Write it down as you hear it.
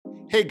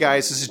Hey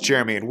guys, this is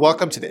Jeremy, and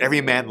welcome to the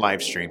Everyman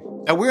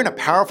livestream. Now, we're in a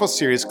powerful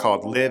series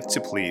called Live to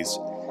Please.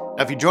 Now,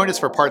 if you joined us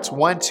for parts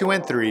 1, 2,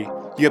 and 3,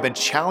 you have been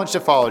challenged to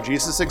follow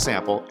Jesus'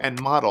 example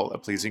and model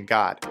of pleasing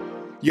God.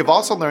 You have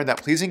also learned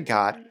that pleasing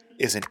God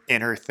is an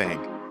inner thing.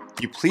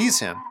 You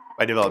please Him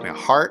by developing a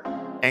heart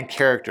and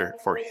character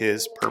for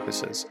His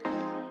purposes.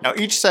 Now,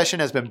 each session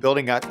has been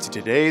building up to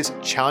today's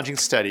challenging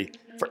study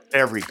for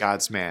every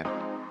God's man,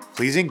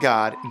 pleasing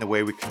God in the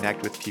way we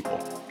connect with people.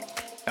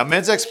 Now,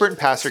 men's expert and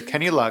pastor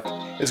Kenny Luck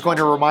is going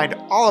to remind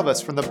all of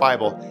us from the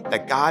Bible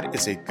that God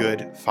is a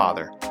good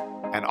father,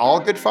 and all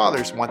good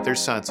fathers want their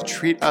sons to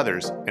treat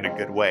others in a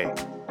good way.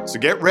 So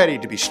get ready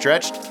to be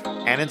stretched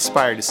and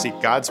inspired to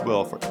seek God's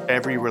will for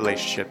every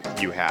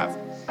relationship you have.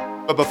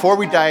 But before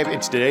we dive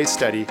into today's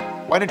study,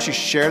 why don't you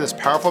share this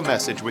powerful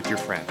message with your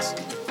friends?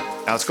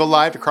 Now let's go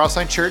live to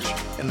Crossline Church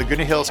in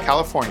Laguna Hills,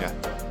 California,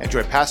 and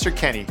join Pastor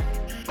Kenny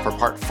for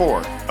part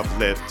 4 of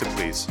Live to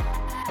Please.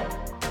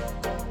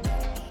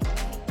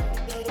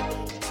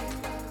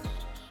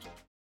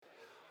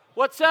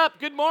 What's up?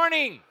 Good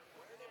morning.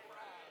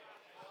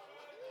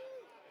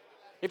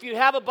 If you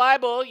have a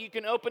Bible, you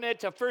can open it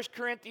to 1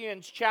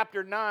 Corinthians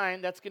chapter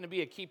 9. That's going to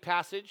be a key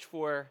passage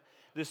for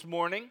this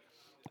morning.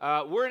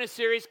 We're in a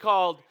series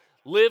called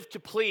Live to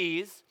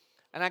Please,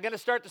 and I'm going to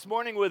start this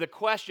morning with a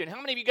question. How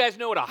many of you guys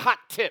know what a hot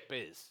tip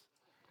is?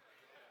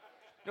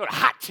 You know what a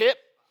hot tip?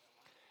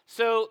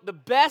 So the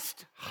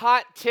best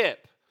hot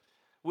tip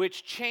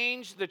which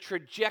changed the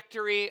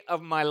trajectory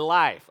of my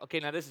life.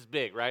 Okay, now this is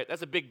big, right?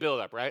 That's a big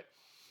buildup, right?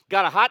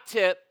 Got a hot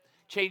tip,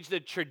 changed the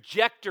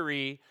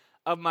trajectory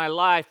of my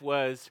life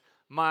was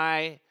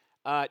my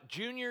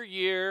junior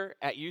year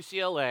at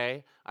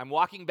UCLA. I'm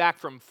walking back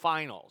from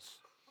finals.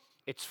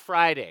 It's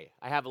Friday.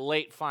 I have a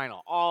late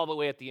final all the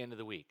way at the end of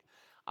the week.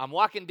 I'm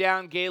walking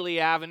down Gailey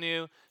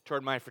Avenue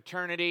toward my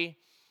fraternity,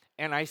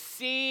 and I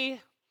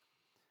see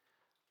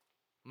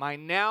my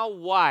now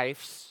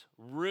wife's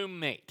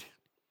roommate.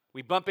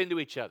 We bump into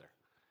each other.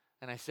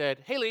 And I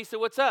said, "Hey, Lisa,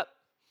 what's up?"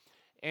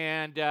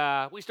 And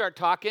we start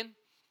talking.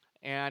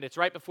 And it's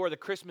right before the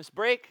Christmas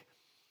break.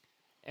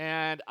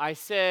 And I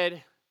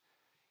said,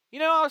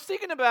 I was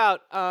thinking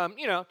about,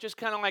 just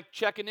kind of like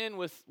checking in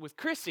with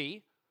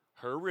Chrissy,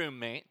 her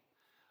roommate,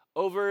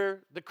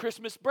 over the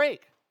Christmas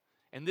break.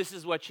 And this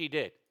is what she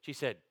did. She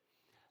said,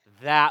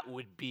 "That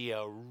would be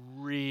a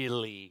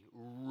really,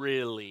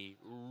 really,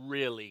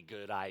 really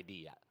good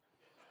idea."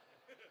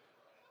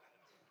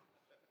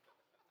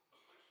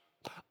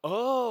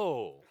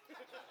 Oh.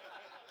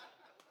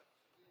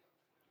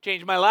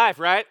 Changed my life,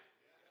 right?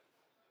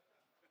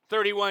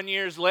 31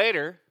 years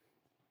later,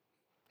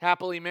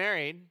 happily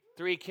married,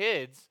 3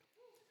 kids.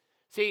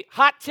 See,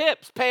 hot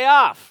tips pay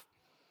off.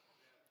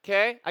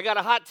 Okay? I got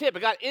a hot tip.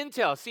 I got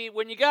intel. See,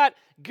 when you got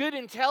good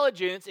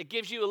intelligence, it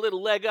gives you a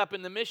little leg up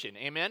in the mission.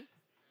 Amen?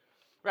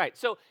 Right.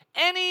 So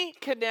any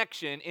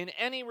connection in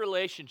any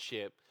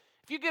relationship,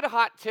 if you get a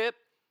hot tip,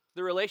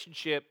 the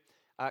relationship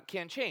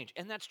can change.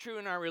 And that's true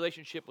in our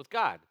relationship with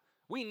God.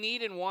 We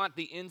need and want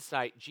the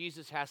insight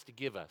Jesus has to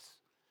give us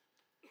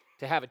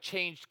to have a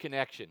changed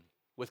connection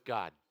with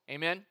God.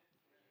 Amen?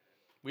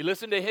 We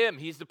listen to Him.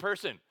 He's the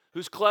person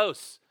who's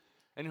close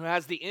and who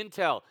has the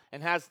intel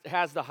and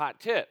has the hot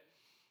tip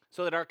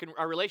so that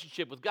our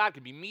relationship with God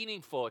can be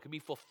meaningful. It can be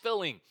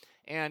fulfilling.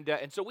 And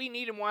so we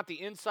need and want the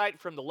insight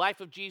from the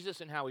life of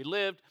Jesus and how He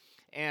lived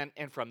and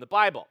from the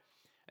Bible.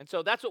 And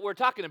so that's what we're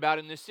talking about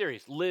in this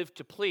series, Live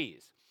to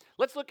Please.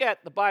 Let's look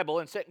at the Bible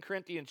in 2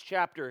 Corinthians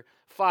chapter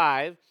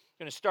 5. I'm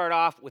going to start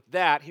off with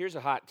that. Here's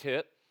a hot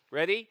tip.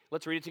 Ready?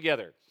 Let's read it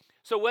together.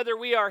 "So whether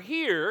we are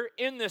here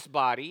in this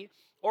body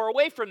or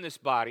away from this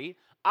body,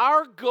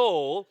 our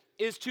goal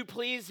is to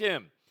please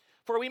Him.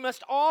 For we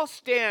must all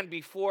stand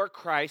before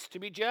Christ to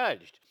be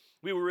judged.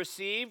 We will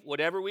receive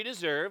whatever we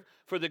deserve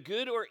for the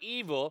good or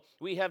evil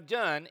we have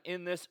done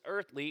in this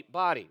earthly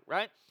body."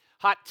 Right?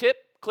 Hot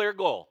tip, clear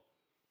goal.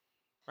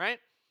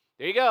 Right?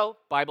 There you go.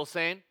 Bible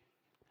saying.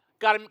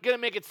 Gonna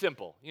make it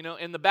simple.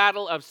 In the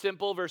battle of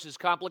simple versus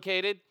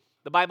complicated,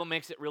 the Bible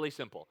makes it really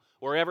simple.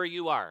 Wherever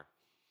you are,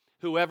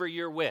 whoever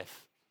you're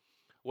with,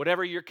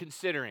 whatever you're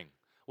considering,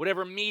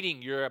 whatever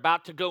meeting you're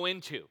about to go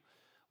into,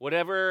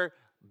 whatever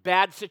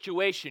bad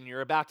situation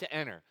you're about to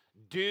enter,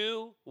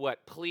 do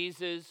what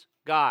pleases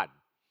God.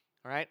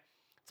 All right?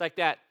 It's like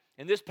that.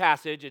 In this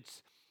passage,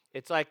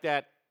 it's like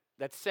that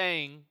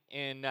saying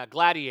in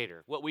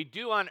Gladiator. What we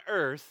do on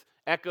earth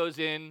echoes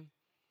in,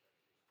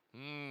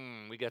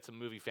 we got some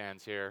movie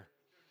fans here.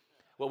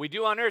 What we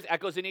do on earth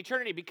echoes in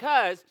eternity,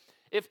 because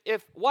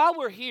if while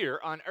we're here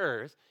on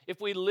earth,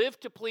 if we live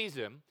to please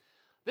Him,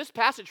 this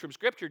passage from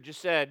Scripture just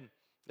said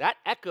that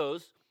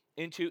echoes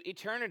into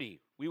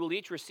eternity. We will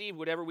each receive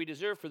whatever we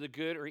deserve for the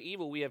good or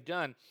evil we have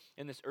done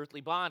in this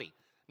earthly body.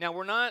 Now,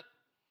 we're not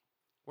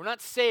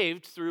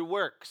saved through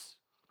works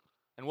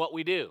and what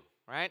we do,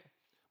 right?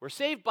 We're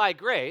saved by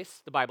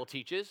grace, the Bible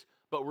teaches,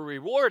 but we're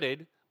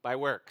rewarded by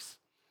works,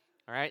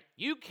 all right?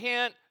 You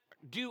can't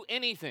do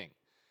anything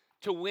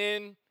to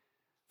win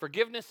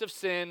forgiveness of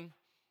sin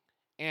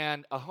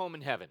and a home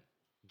in heaven.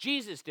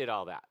 Jesus did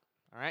all that,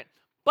 all right?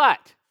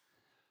 But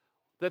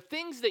the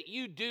things that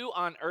you do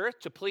on earth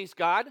to please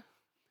God,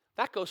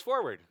 that goes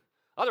forward.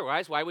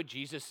 Otherwise, why would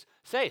Jesus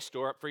say,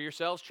 store up for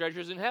yourselves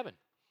treasures in heaven?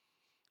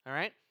 All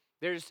right?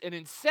 There's an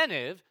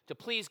incentive to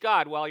please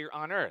God while you're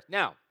on earth.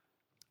 Now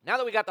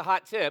that we got the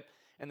hot tip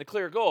and the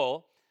clear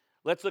goal,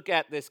 let's look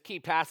at this key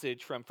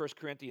passage from 1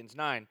 Corinthians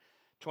 9,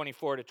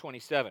 24 to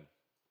 27.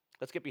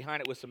 Let's get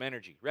behind it with some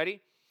energy.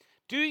 Ready?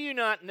 Do you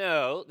not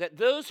know that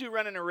those who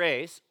run in a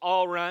race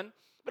all run,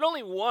 but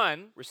only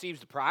one receives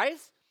the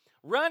prize?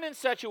 Run in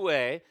such a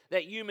way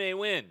that you may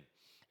win.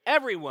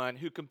 Everyone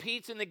who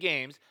competes in the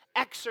games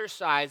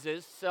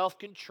exercises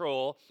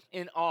self-control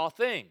in all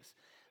things.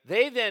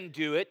 They then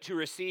do it to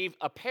receive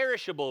a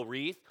perishable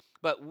wreath,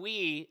 but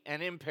we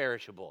an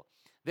imperishable.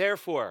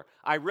 Therefore,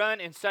 I run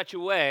in such a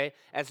way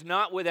as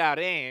not without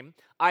aim.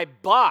 I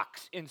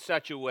box in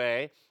such a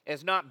way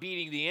as not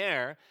beating the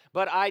air,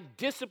 but I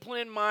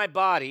discipline my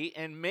body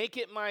and make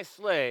it my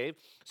slave,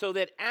 so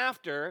that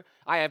after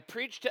I have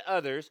preached to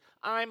others,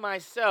 I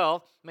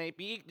myself may not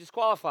be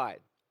disqualified.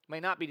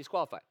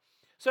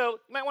 So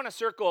you might want to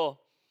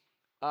circle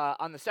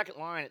on the second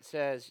line, it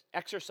says,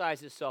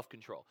 exercises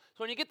self-control.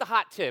 So when you get the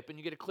hot tip and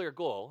you get a clear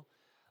goal,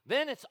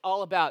 then it's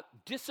all about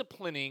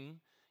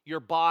disciplining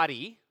your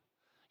body,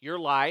 your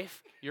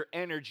life, your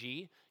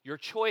energy, your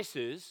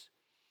choices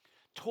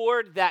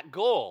toward that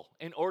goal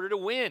in order to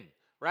win,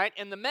 right?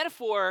 And the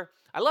metaphor,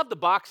 I love the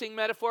boxing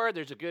metaphor.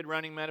 There's a good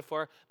running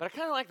metaphor, but I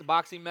kind of like the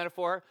boxing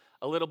metaphor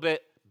a little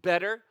bit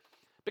better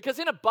because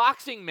in a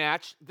boxing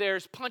match,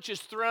 there's punches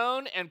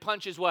thrown and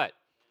punches what?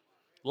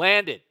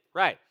 Landed,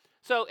 right.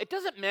 So it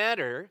doesn't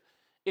matter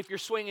if you're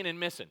swinging and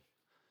missing,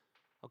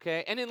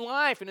 okay? And in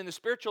life and in the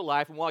spiritual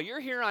life, and while you're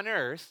here on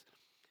earth,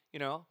 you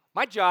know,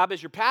 my job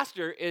as your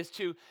pastor is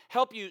to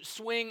help you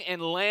swing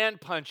and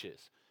land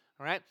punches,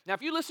 all right? Now,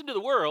 if you listen to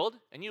the world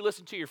and you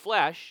listen to your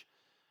flesh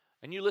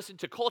and you listen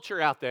to culture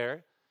out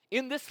there,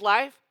 in this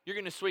life, you're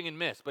going to swing and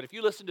miss. But if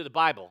you listen to the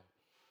Bible,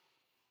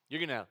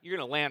 you're going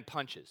to land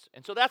punches.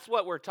 And so that's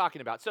what we're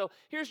talking about. So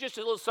here's just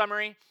a little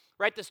summary.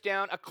 Write this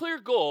down. A clear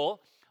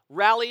goal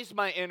rallies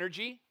my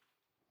energy.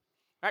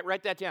 Right,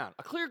 write that down.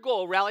 A clear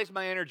goal rallies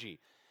my energy.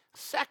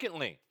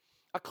 Secondly,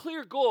 a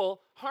clear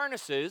goal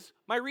harnesses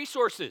my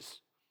resources.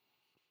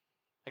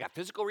 I got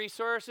physical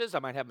resources. I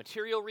might have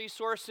material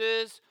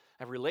resources.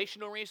 I have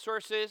relational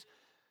resources.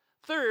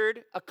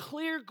 Third, a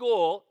clear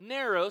goal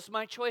narrows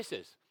my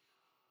choices.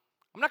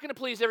 I'm not going to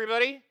please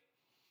everybody.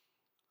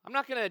 I'm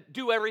not going to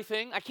do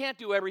everything. I can't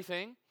do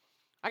everything.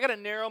 I got to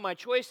narrow my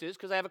choices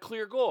because I have a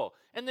clear goal.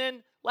 And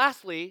then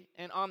lastly,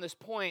 and on this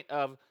point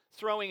of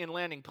throwing and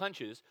landing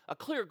punches, a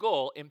clear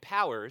goal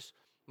empowers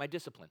my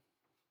discipline.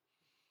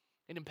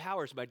 It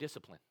empowers my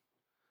discipline.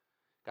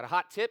 Got a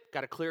hot tip,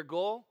 got a clear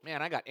goal.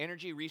 Man, I got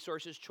energy,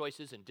 resources,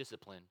 choices, and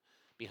discipline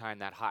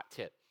behind that hot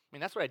tip. I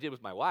mean, that's what I did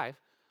with my wife.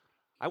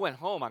 I went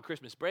home on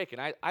Christmas break,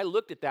 and I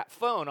looked at that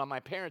phone on my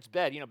parents'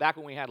 bed, you know, back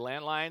when we had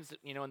landlines,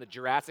 you know, in the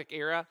Jurassic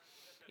era,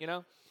 you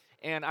know.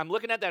 And I'm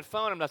looking at that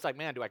phone, I'm just like,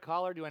 man, do I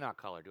call her? Do I not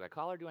call her? Do I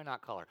call her? Do I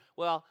not call her?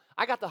 Well,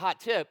 I got the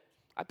hot tip.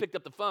 I picked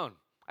up the phone.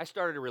 I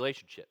started a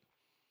relationship.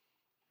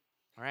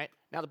 All right?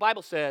 Now, the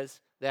Bible says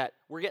that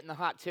we're getting the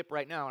hot tip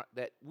right now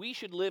that we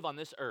should live on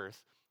this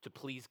earth to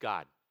please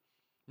God.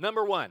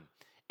 Number one.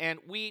 And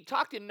we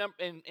talked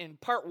in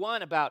part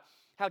one about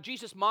how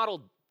Jesus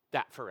modeled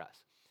that for us.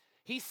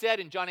 He said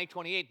in John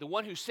 8:28, the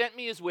one who sent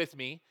me is with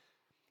me.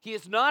 He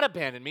has not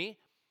abandoned me,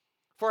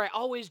 for I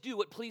always do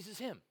what pleases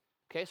him.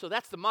 Okay, so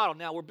that's the model.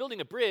 Now, we're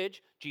building a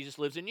bridge. Jesus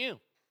lives in you.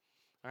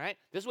 All right?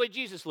 This is the way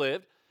Jesus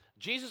lived.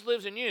 Jesus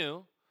lives in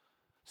you.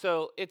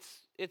 So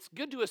it's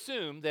good to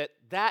assume that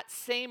that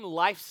same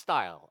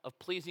lifestyle of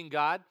pleasing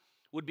God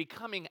would be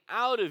coming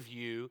out of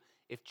you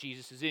if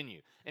Jesus is in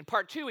you. In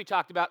part two, we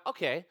talked about,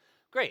 okay,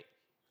 great.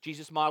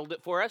 Jesus modeled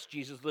it for us.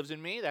 Jesus lives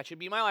in me. That should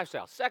be my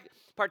lifestyle.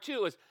 Part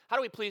two was, how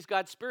do we please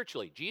God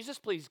spiritually? Jesus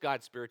pleased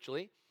God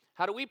spiritually.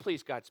 How do we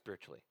please God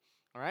spiritually?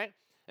 All right?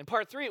 And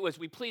part three, it was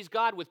we please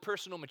God with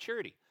personal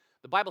maturity.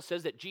 The Bible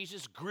says that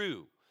Jesus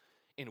grew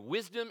in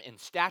wisdom, in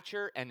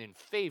stature, and in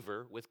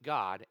favor with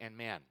God and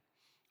man.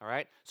 All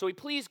right? So we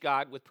please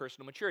God with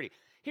personal maturity.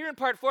 Here in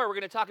part four, we're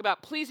going to talk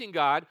about pleasing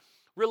God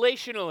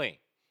relationally.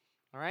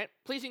 All right?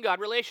 Pleasing God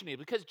relationally,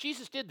 because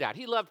Jesus did that.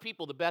 He loved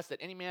people the best that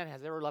any man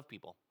has ever loved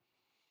people.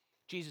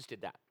 Jesus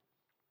did that.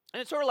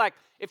 And it's sort of like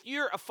if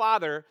you're a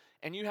father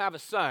and you have a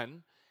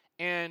son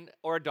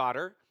or a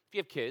daughter, if you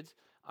have kids,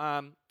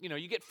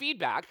 you get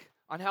feedback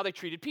on how they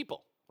treated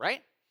people,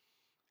 right?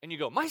 And you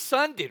go, my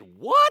son did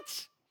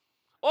what?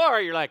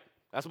 Or you're like,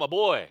 that's my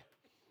boy,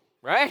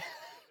 right?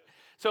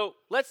 So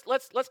let's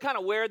kind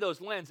of wear those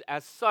lenses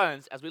as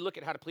sons as we look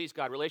at how to please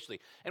God relationally.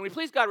 And we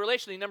please God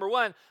relationally, number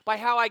one, by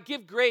how I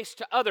give grace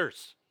to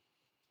others.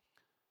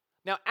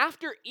 Now,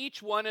 after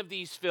each one of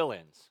these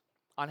fill-ins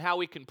on how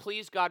we can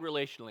please God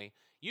relationally,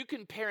 you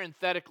can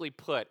parenthetically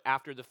put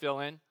after the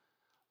fill-in,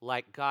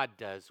 like God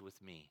does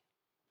with me.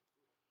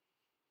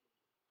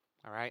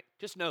 All right?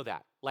 Just know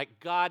that.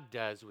 Like God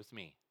does with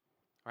me.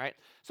 All right?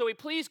 So we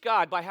please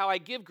God by how I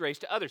give grace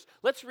to others.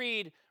 Let's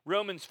read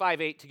Romans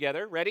 5:8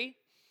 together. Ready?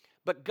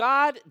 But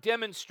God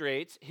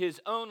demonstrates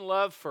his own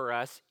love for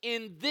us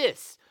in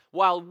this: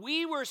 while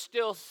we were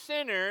still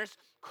sinners,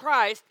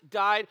 Christ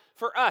died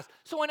for us.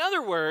 So in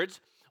other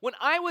words, when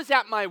I was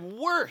at my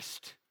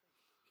worst,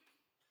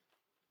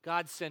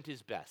 God sent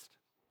his best.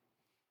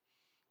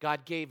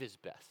 God gave his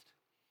best.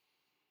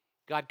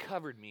 God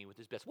covered me with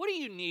his best. What do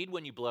you need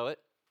when you blow it?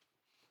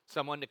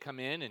 Someone to come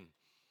in and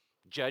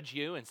judge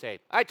you and say,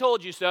 I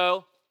told you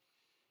so.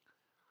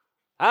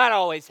 That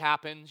always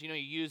happens. You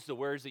use the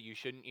words that you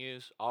shouldn't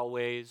use,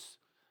 always,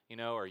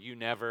 or you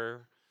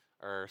never,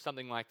 or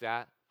something like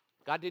that.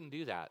 God didn't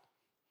do that.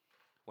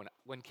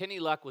 When Kenny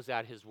Luck was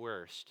at his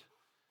worst,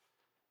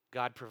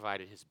 God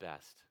provided his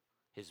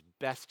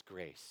best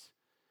grace.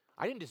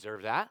 I didn't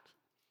deserve that.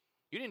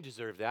 You didn't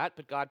deserve that,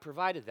 but God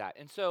provided that.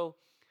 And so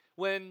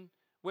when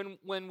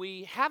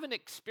we have an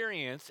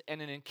experience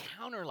and an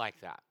encounter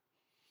like that,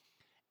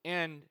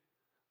 and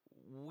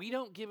we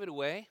don't give it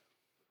away,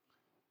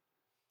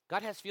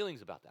 God has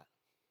feelings about that.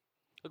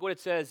 Look what it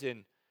says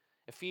in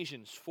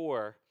Ephesians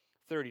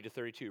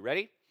 4:30-32.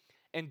 Ready?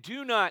 And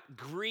do not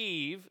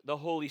grieve the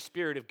Holy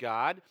Spirit of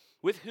God,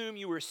 with whom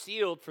you were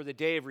sealed for the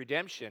day of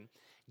redemption.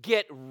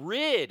 Get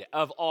rid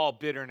of all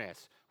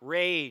bitterness,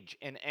 rage,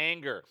 and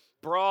anger,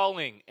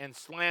 brawling and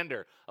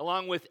slander,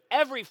 along with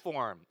every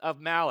form of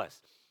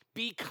malice.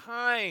 Be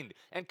kind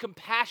and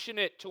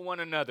compassionate to one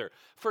another,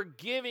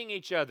 forgiving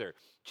each other,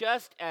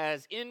 just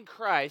as in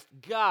Christ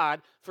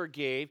God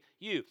forgave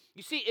you.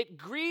 You see, it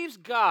grieves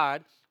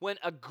God when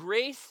a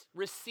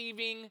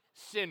grace-receiving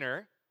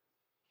sinner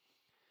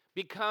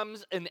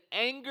becomes an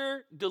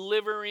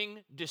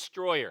anger-delivering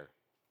destroyer.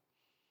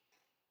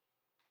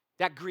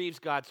 That grieves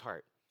God's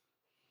heart.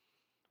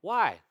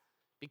 Why?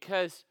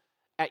 Because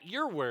at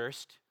your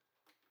worst,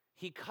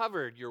 he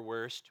covered your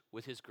worst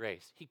with his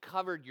grace. He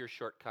covered your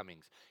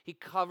shortcomings. He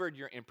covered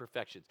your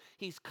imperfections.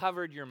 He's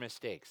covered your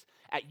mistakes.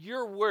 At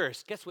your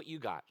worst, guess what you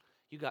got?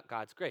 You got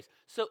God's grace.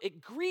 So it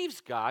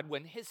grieves God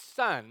when his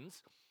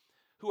sons,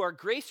 who are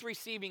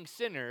grace-receiving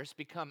sinners,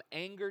 become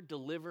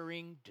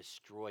anger-delivering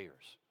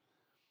destroyers.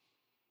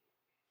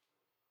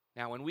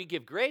 Now, when we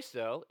give grace,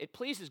 though, it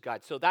pleases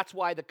God. So that's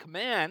why the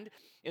command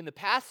in the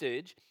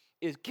passage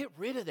is get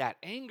rid of that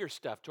anger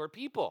stuff toward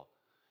people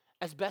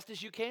as best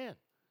as you can.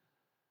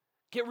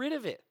 Get rid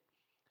of it,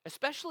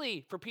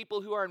 especially for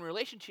people who are in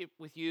relationship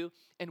with you,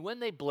 and when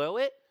they blow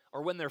it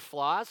or when their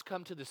flaws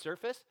come to the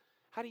surface,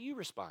 how do you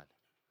respond?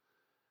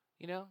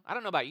 I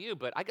don't know about you,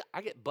 but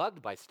I get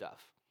bugged by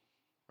stuff,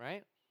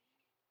 right?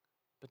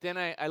 But then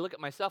I look at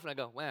myself and I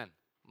go, man,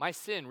 my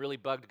sin really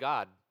bugged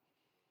God,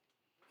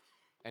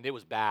 and it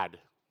was bad.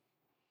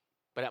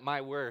 But at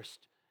my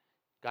worst,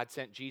 God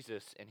sent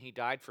Jesus, and he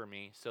died for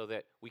me so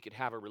that we could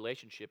have a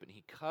relationship, and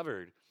he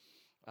covered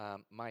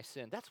my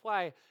sin. That's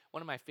why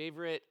one of my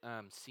favorite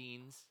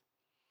scenes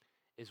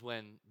is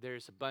when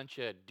there's a bunch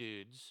of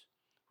dudes,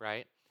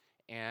 right,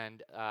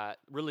 and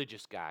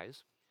religious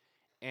guys,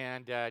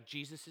 and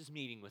Jesus is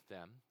meeting with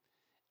them,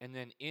 and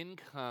then in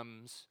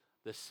comes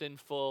the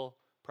sinful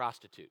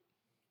prostitute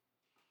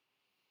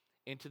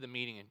into the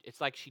meeting, and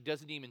it's like she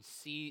doesn't even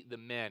see the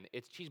men.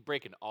 She's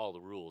breaking all the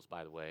rules,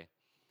 by the way.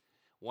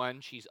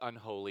 1, she's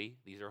unholy.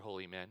 These are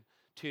holy men.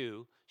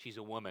 2, she's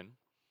a woman.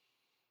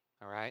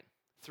 All right?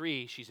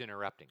 3, she's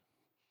interrupting.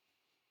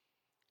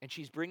 And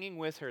she's bringing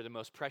with her the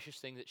most precious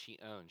thing that she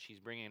owns. She's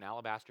bringing an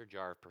alabaster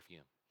jar of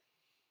perfume.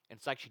 And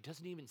it's like she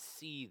doesn't even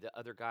see the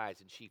other guys,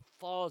 and she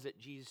falls at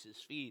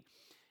Jesus' feet,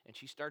 and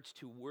she starts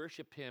to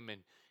worship him,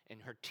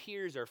 and her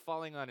tears are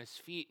falling on his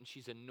feet, and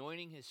she's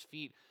anointing his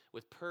feet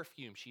with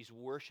perfume. She's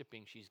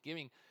worshiping. She's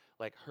giving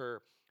like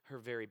her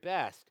very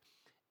best.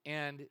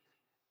 And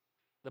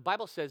the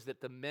Bible says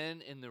that the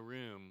men in the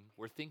room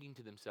were thinking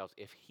to themselves,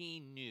 if he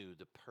knew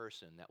the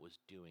person that was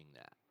doing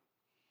that,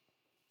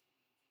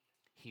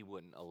 he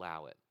wouldn't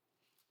allow it.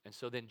 And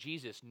so then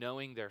Jesus,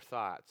 knowing their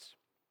thoughts,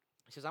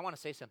 he says, I want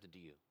to say something to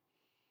you.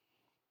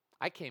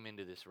 I came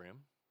into this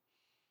room,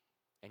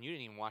 and you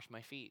didn't even wash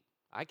my feet.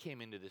 I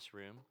came into this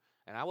room,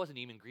 and I wasn't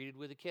even greeted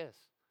with a kiss.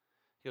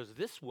 He goes,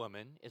 this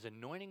woman is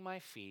anointing my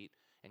feet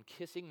and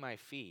kissing my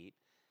feet.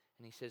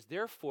 And he says,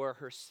 therefore,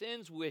 her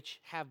sins,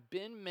 which have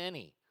been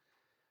many,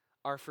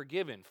 are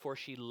forgiven, for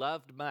she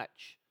loved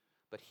much.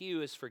 But he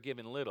who is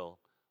forgiven little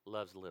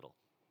loves little.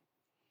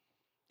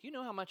 Do you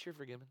know how much you're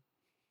forgiven?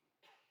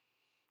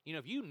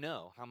 If you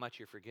know how much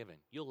you're forgiven,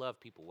 you'll love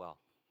people well.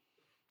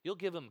 You'll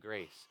give them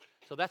grace.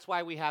 So that's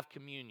why we have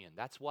communion.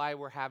 That's why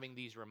we're having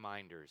these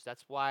reminders.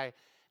 That's why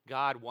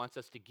God wants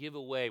us to give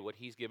away what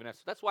he's given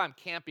us. That's why I'm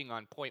camping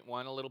on point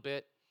 1 a little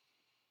bit.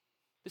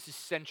 This is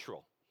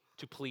central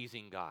to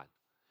pleasing God.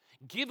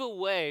 Give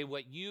away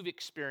what you've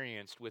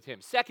experienced with him.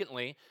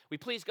 Secondly, we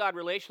please God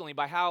relationally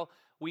by how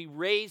we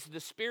raise the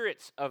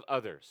spirits of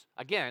others.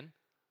 Again,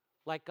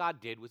 like God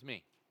did with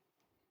me.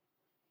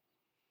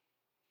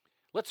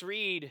 Let's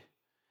read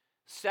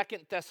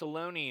 2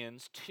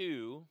 Thessalonians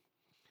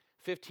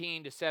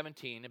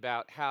 2:15-17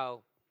 about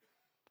how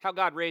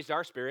God raised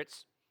our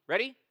spirits.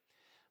 Ready?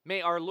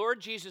 May our Lord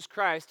Jesus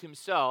Christ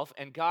himself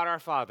and God our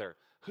Father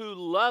who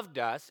loved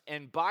us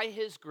and by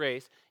his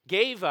grace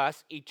gave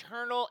us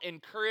eternal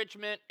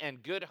encouragement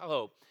and good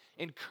hope.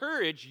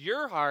 Encourage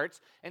your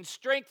hearts and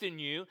strengthen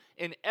you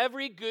in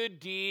every good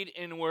deed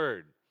and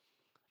word.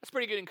 That's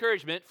pretty good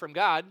encouragement from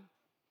God.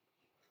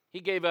 He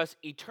gave us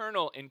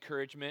eternal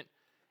encouragement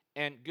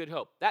and good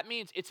hope. That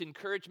means it's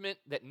encouragement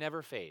that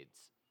never fades.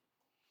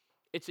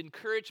 It's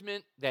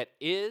encouragement that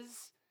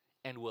is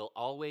and will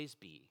always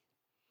be.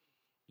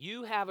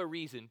 You have a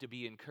reason to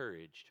be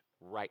encouraged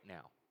right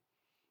now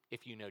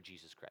if you know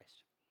Jesus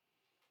Christ.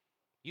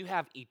 You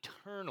have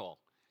eternal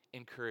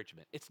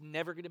encouragement. It's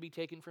never going to be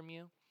taken from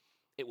you.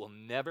 It will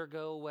never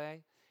go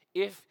away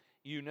if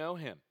you know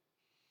him.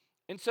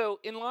 And so,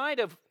 in light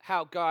of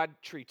how God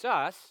treats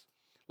us,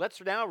 let's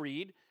now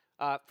read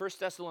 1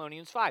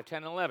 Thessalonians 5,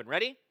 10 and 11.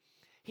 Ready?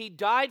 He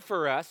died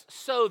for us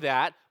so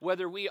that,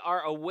 whether we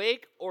are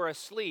awake or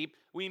asleep,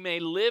 we may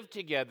live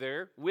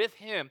together with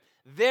him.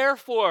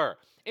 Therefore,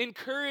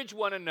 encourage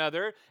one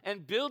another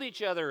and build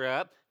each other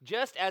up,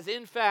 just as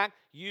in fact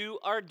you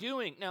are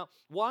doing. Now,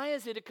 why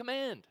is it a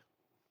command?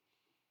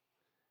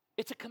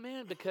 It's a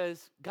command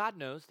because God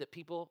knows that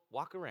people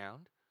walk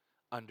around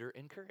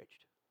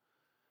under-encouraged.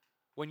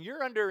 When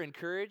you're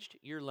under-encouraged,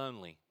 you're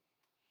lonely.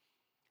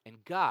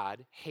 And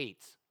God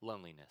hates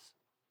loneliness.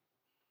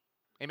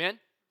 Amen?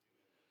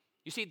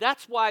 You see,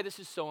 that's why this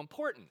is so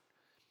important.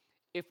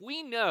 If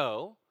we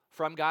know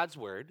from God's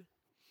word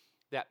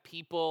that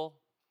people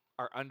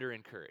are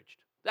under-encouraged,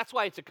 that's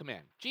why it's a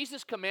command.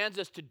 Jesus commands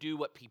us to do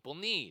what people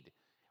need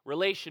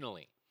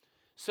relationally.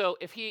 So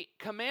if he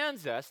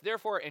commands us,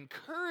 therefore,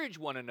 encourage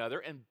one another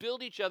and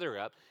build each other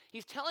up,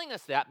 he's telling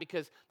us that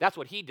because that's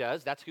what he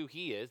does, that's who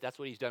he is, that's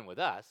what he's done with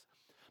us.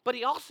 But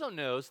he also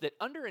knows that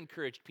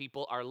under-encouraged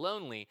people are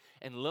lonely,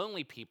 and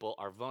lonely people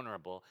are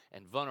vulnerable,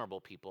 and vulnerable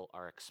people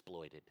are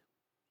exploited.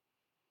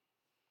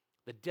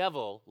 The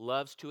devil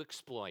loves to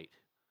exploit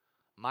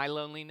my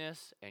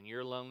loneliness and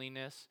your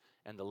loneliness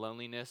and the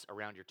loneliness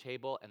around your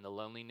table and the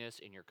loneliness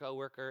in your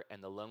coworker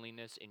and the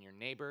loneliness in your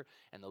neighbor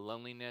and the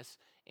loneliness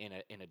in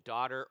a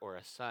daughter or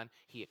a son.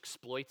 He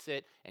exploits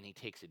it and he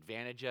takes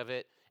advantage of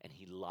it and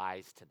he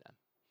lies to them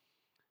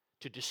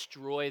to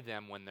destroy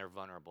them when they're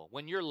vulnerable.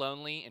 When you're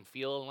lonely and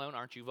feel alone,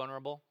 aren't you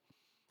vulnerable?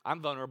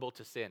 I'm vulnerable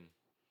to sin.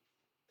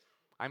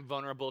 I'm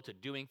vulnerable to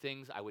doing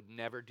things I would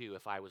never do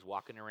if I was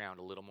walking around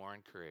a little more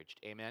encouraged.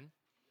 Amen?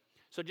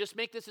 So just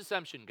make this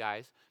assumption,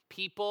 guys.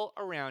 People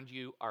around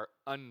you are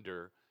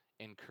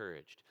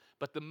under-encouraged.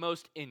 But the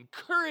most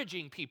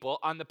encouraging people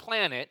on the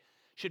planet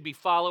should be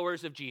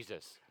followers of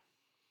Jesus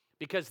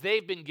because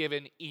they've been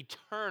given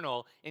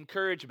eternal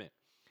encouragement.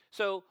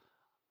 So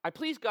I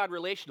please God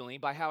relationally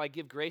by how I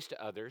give grace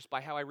to others, by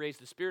how I raise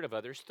the spirit of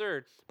others.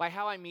 Third, by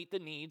how I meet the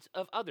needs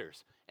of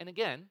others. And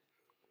again,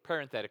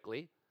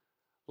 parenthetically,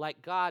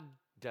 like God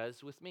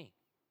does with me,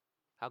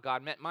 how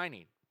God met my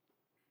need.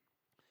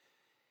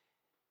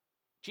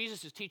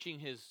 Jesus is teaching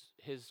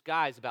his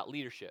guys about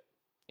leadership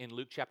in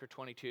Luke chapter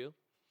 22,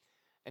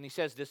 and he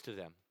says this to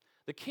them.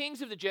 The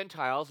kings of the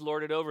Gentiles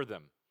lord it over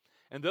them,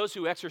 and those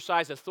who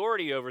exercise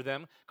authority over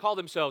them call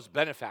themselves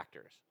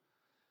benefactors.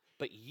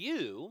 But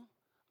you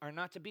are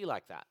not to be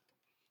like that.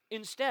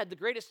 Instead, the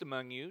greatest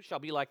among you shall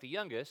be like the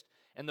youngest,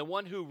 and the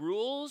one who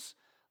rules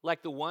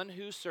like the one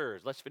who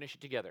serves. Let's finish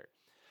it together.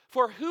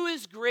 For who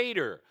is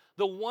greater,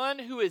 the one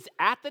who is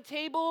at the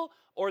table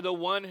or the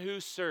one who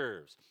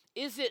serves?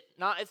 It's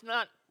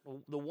not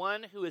the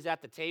one who is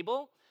at the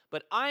table,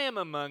 but I am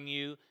among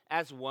you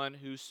as one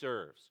who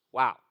serves.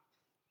 Wow.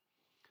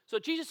 So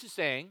Jesus is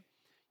saying,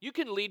 you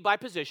can lead by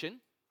position,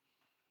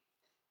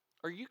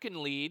 or you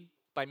can lead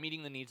by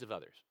meeting the needs of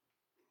others.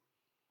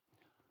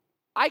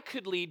 I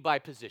could lead by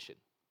position.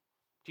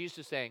 Jesus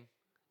is saying,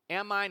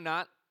 am I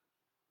not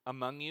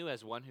among you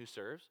as one who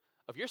serves?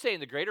 If you're saying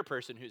the greater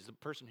person who's the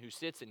person who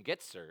sits and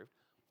gets served,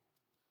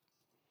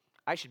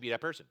 I should be that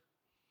person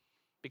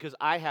because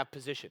I have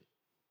position.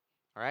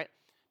 All right?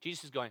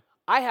 Jesus is going,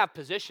 I have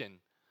position,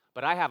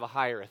 but I have a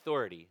higher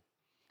authority.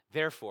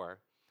 Therefore,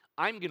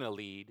 I'm going to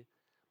lead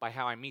by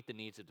how I meet the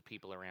needs of the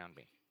people around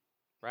me.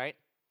 Right?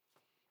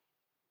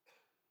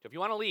 So if you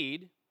want to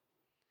lead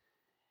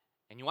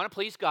and you want to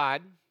please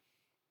God,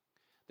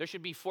 there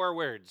should be 4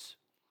 words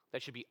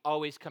that should be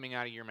always coming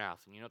out of your mouth.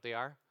 And you know what they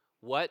are?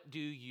 What do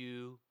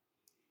you?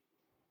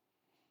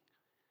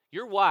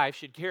 Your wife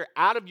should hear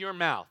out of your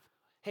mouth,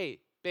 hey,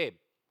 babe,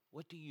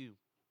 what do you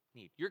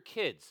need? Your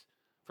kids,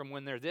 from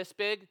when they're this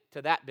big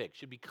to that big,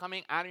 should be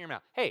coming out of your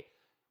mouth. Hey,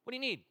 what do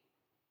you need?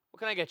 What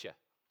can I get you?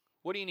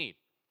 What do you need?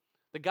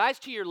 The guys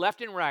to your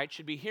left and right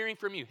should be hearing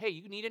from you. Hey,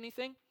 you need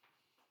anything?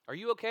 Are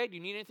you okay? Do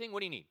you need anything? What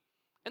do you need?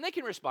 And they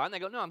can respond. They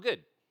go, no, I'm good.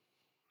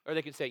 Or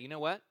they can say, you know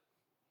what?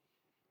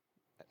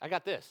 I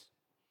got this.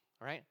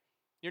 All right?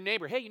 Your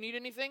neighbor, hey, you need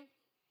anything?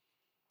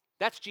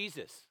 That's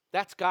Jesus.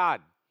 That's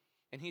God.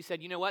 And he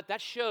said, you know what? That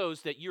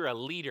shows that you're a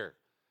leader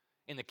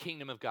in the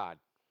kingdom of God.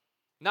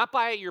 Not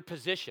by your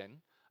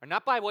position, or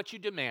not by what you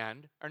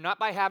demand, or not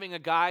by having a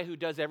guy who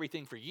does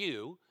everything for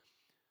you,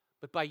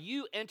 but by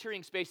you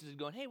entering spaces and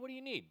going, hey, what do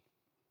you need?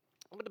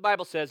 Look what the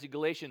Bible says in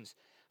Galatians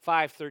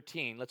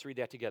 5:13. Let's read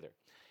that together.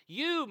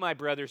 You, my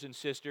brothers and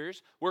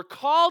sisters, were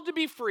called to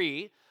be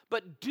free,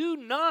 but do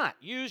not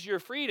use your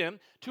freedom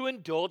to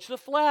indulge the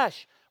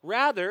flesh.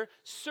 Rather,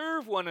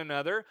 serve one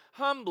another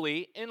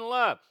humbly in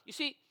love. You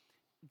see,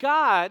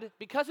 God,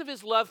 because of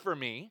his love for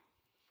me,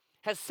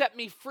 has set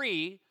me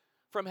free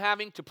from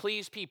having to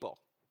please people.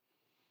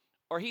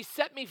 Or he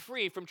set me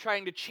free from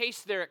trying to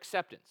chase their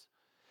acceptance.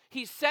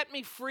 He set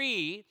me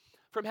free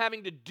from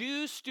having to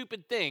do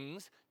stupid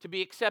things to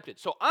be accepted.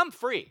 So I'm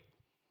free.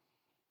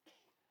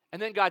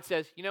 And then God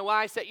says, you know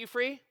why I set you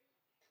free?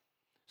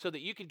 So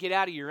that you could get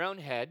out of your own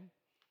head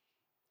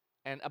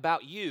and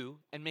about you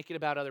and make it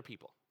about other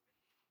people.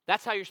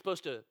 That's how you're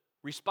supposed to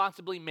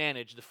responsibly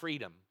manage the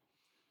freedom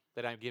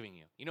that I'm giving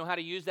you. You know how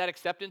to use that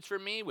acceptance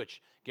from me, which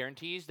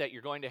guarantees that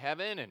you're going to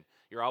heaven and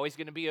you're always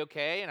going to be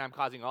okay and I'm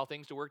causing all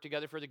things to work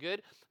together for the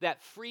good?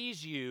 That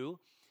frees you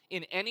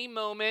in any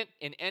moment,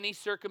 in any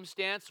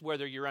circumstance,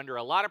 whether you're under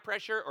a lot of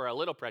pressure or a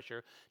little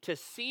pressure, to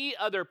see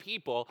other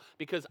people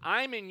because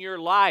I'm in your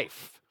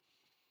life.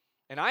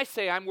 And I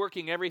say I'm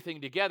working everything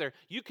together.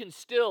 You can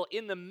still,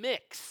 in the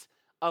mix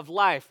of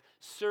life,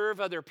 serve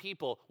other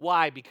people.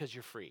 Why? Because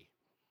you're free.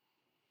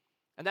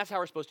 And that's how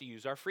we're supposed to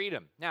use our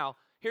freedom. Now,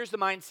 here's the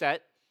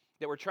mindset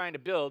that we're trying to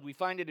build. We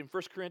find it in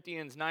 1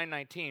 Corinthians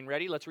 9:19.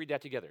 Ready? Let's read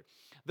that together.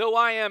 Though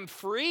I am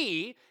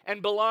free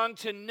and belong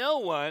to no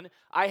one,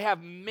 I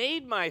have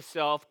made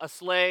myself a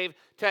slave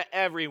to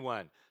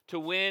everyone to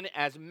win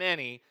as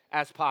many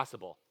as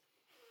possible.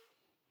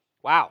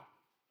 Wow.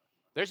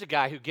 There's a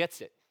guy who gets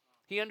it.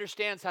 He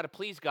understands how to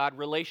please God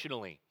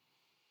relationally.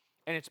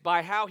 And it's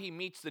by how he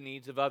meets the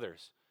needs of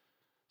others.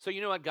 So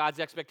you know what God's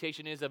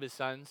expectation is of his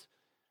sons?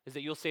 Is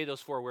that you'll say those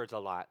 4 words a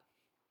lot.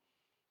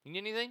 You need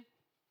anything?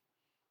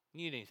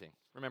 You need anything?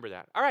 Remember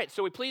that. All right,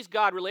 so we please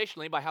God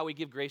relationally by how we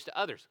give grace to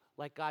others,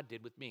 like God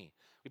did with me.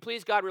 We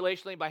please God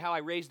relationally by how I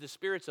raise the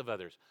spirits of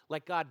others,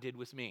 like God did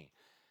with me.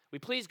 We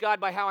please God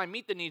by how I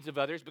meet the needs of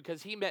others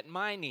because he met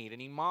my need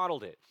and he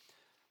modeled it.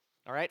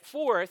 All right,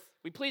 4th,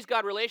 we please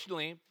God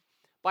relationally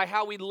by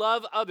how we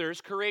love others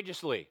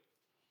courageously.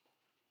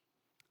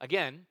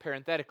 Again,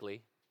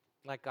 parenthetically,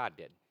 like God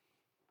did.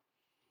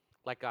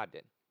 Like God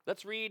did.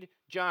 Let's read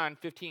John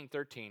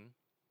 15:13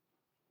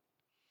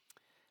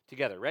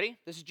 together. Ready?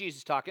 This is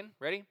Jesus talking.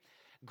 Ready?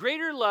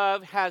 Greater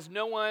love has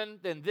no one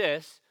than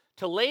this,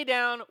 to lay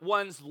down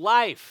one's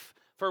life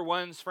for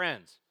one's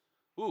friends.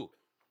 Ooh,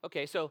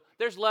 okay, so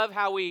there's love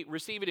how we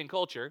receive it in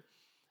culture,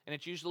 and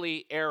it's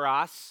usually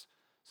eros,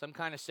 some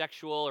kind of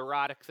sexual,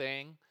 erotic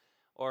thing,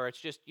 or it's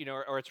just,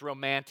 or it's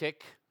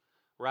romantic,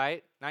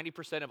 right?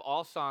 90% of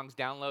all songs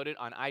downloaded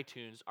on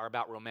iTunes are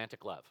about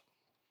romantic love.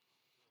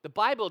 The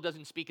Bible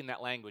doesn't speak in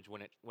that language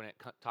when it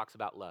talks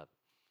about love.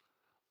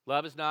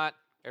 Love is not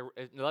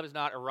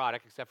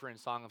erotic except for in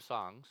Song of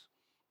Songs,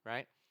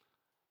 right?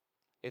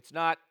 It's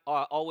not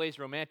always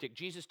romantic.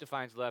 Jesus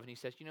defines love and he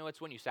says,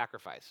 it's when you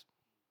sacrifice.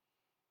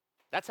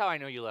 That's how I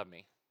know you love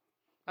me.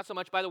 Not so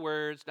much by the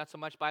words, not so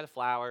much by the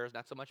flowers,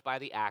 not so much by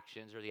the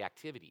actions or the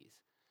activities.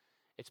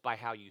 It's by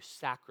how you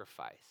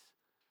sacrifice.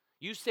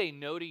 You say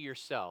no to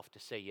yourself to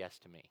say yes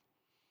to me.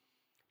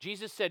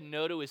 Jesus said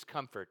no to his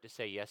comfort to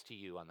say yes to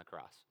you on the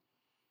cross.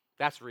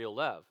 That's real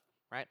love,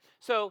 right?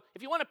 So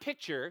if you want a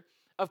picture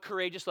of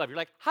courageous love, you're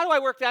like, how do I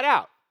work that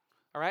out?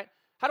 All right?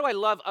 How do I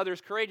love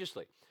others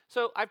courageously?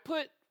 So I've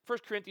put 1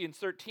 Corinthians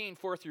 13,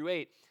 4 through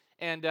 8,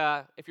 and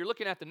if you're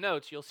looking at the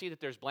notes, you'll see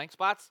that there's blank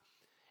spots.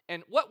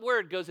 And what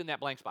word goes in that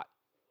blank spot?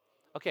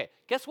 Okay,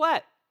 guess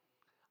what?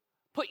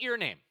 Put your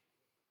name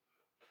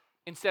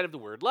instead of the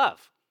word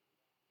love.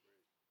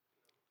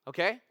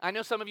 Okay? I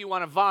know some of you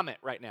want to vomit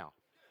right now.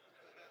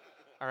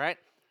 All right?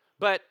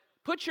 But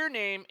put your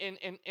name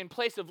in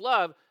place of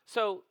love,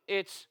 so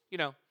it's,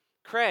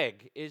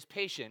 Craig is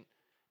patient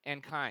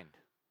and kind.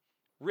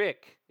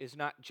 Rick is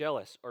not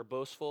jealous or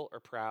boastful or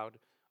proud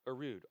or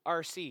rude.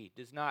 RC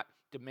does not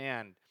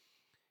demand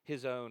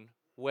his own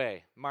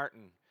way.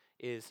 Martin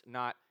is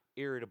not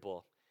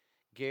irritable.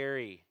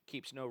 Gary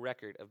keeps no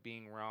record of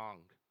being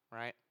wronged,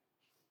 right?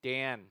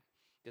 Dan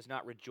does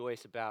not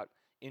rejoice about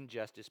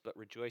injustice, but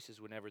rejoices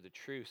whenever the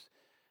truth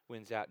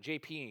wins out.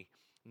 JP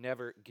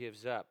never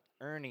gives up.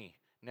 Ernie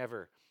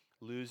never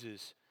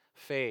loses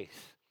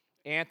faith.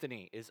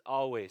 Anthony is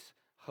always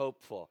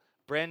hopeful.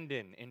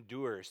 Brendan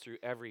endures through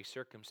every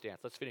circumstance.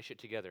 Let's finish it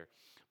together.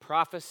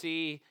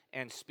 Prophecy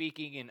and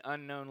speaking in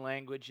unknown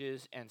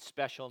languages and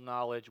special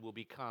knowledge will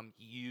become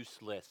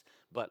useless,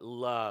 but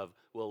love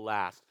will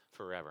last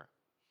forever.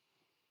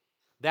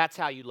 That's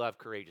how you love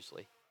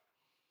courageously.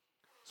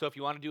 So if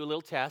you want to do a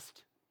little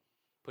test,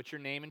 put your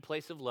name in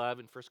place of love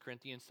in 1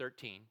 Corinthians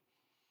 13.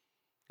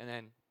 And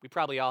then we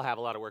probably all have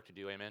a lot of work to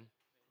do, amen?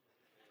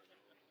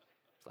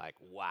 It's like,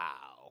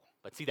 wow.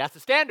 But see, that's the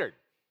standard.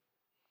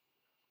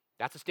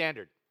 That's the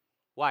standard.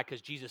 Why?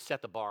 Because Jesus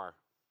set the bar.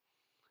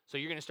 So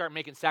you're going to start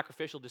making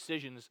sacrificial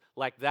decisions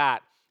like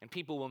that, and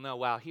people will know,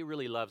 wow, he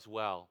really loves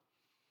well.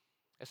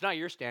 It's not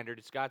your standard,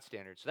 it's God's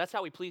standard. So that's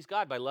how we please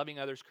God, by loving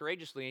others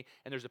courageously,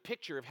 and there's a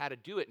picture of how to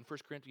do it in 1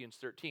 Corinthians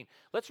 13.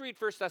 Let's read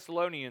 1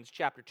 Thessalonians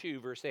chapter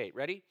 2, verse 8.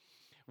 Ready?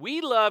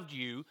 We loved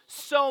you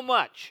so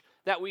much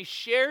that we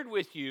shared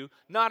with you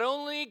not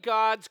only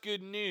God's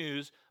good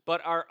news,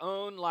 but our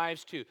own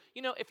lives too.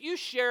 You know, if you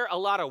share a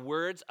lot of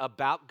words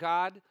about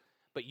God,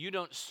 but you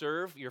don't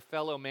serve your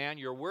fellow man,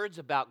 your words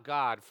about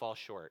God fall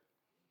short.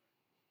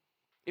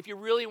 If you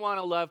really want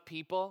to love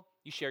people,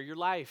 you share your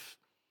life.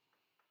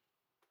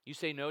 You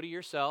say no to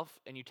yourself,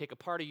 and you take a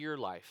part of your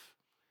life,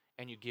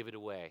 and you give it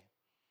away,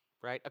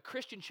 right? A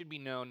Christian should be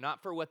known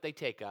not for what they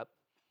take up,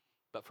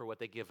 but for what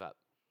they give up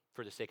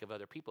for the sake of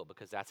other people,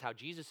 because that's how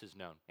Jesus is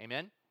known.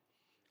 Amen?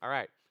 All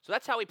right. So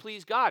that's how we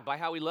please God, by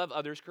how we love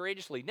others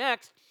courageously.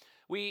 Next,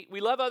 we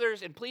love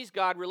others and please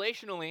God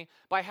relationally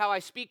by how I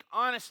speak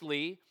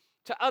honestly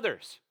to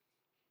others.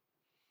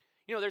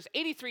 You know, there's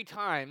 83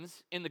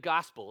 times in the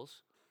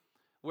Gospels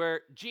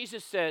where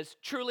Jesus says,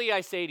 "Truly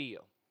I say to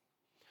you."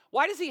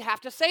 Why does he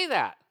have to say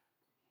that?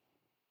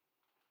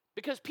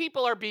 Because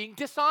people are being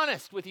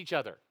dishonest with each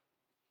other.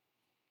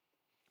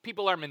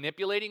 People are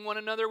manipulating one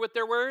another with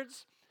their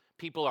words.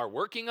 People are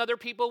working other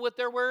people with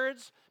their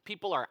words.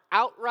 People are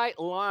outright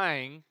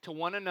lying to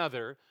one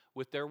another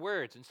with their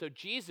words. And so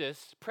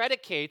Jesus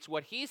predicates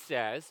what he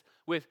says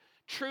with,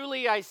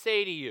 "Truly I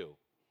say to you."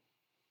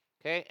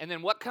 Okay? And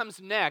then what comes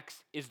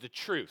next is the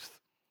truth.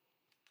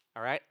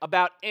 All right?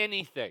 About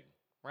anything,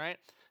 right?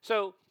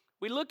 So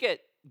we look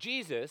at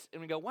Jesus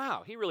and we go,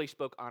 wow, he really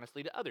spoke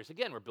honestly to others.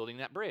 Again, we're building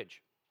that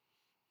bridge.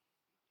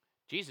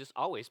 Jesus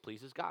always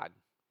pleases God.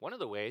 One of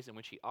the ways in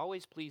which he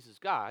always pleases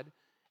God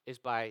is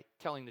by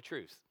telling the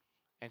truth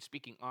and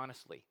speaking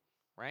honestly,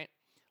 right?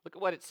 Look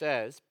at what it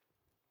says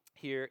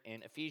here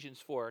in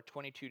Ephesians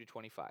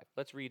 4:22-25.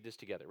 Let's read this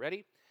together.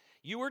 Ready?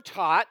 You were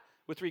taught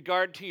with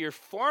regard to your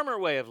former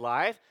way of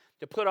life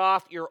to put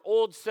off your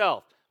old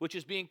self, which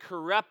is being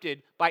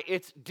corrupted by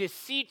its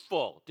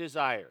deceitful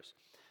desires,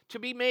 to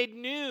be made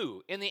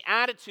new in the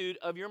attitude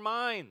of your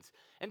minds,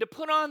 and to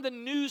put on the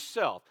new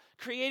self,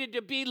 created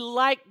to be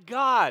like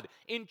God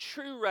in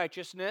true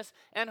righteousness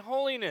and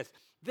holiness.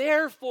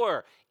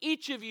 Therefore,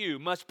 each of you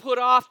must put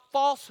off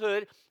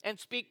falsehood and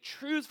speak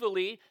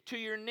truthfully to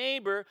your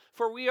neighbor,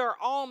 for we are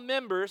all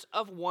members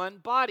of one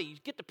body. You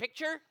get the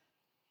picture?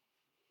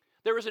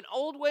 There was an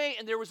old way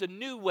and there was a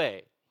new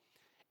way.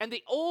 And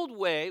the old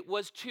way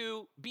was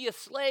to be a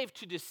slave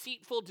to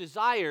deceitful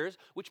desires,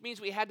 which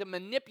means we had to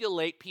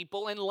manipulate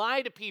people and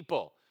lie to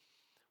people.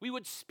 We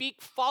would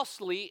speak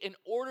falsely in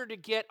order to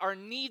get our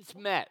needs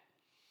met.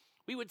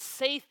 We would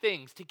say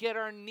things to get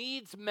our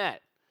needs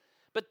met.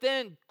 But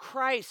then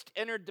Christ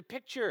entered the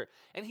picture,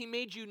 and he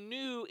made you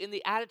new in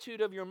the attitude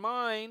of your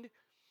mind,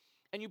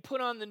 and you put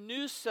on the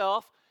new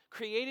self,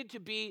 created to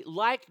be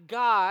like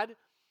God,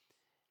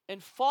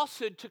 and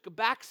falsehood took a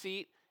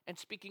backseat, and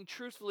speaking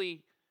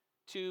truthfully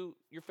to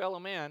your fellow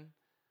man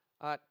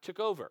took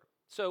over.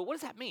 So what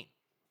does that mean?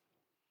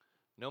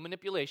 No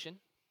manipulation,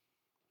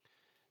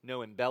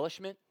 no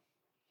embellishment,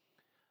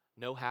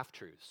 no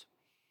half-truths.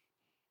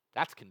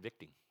 That's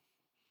convicting.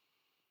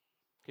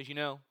 Because you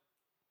know,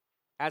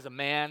 as a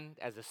man,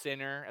 as a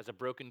sinner, as a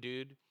broken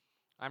dude,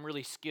 I'm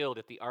really skilled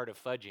at the art of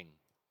fudging.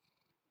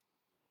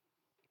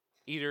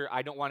 Either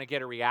I don't want to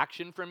get a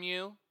reaction from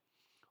you,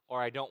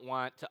 or I don't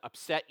want to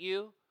upset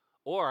you,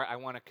 or I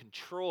want to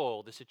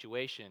control the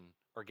situation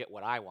or get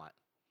what I want.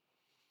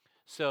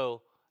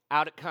 So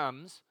out it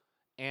comes,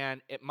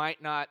 and it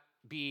might not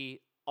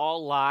be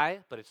all lie,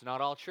 but it's not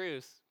all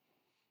truth.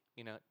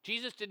 You know,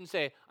 Jesus didn't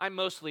say, I'm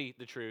mostly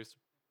the truth,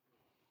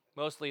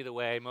 mostly the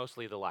way,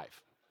 mostly the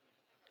life.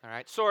 All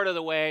right, sort of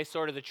the way,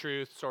 sort of the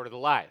truth, sort of the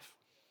life.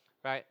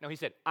 Right? No, he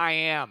said, I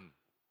am.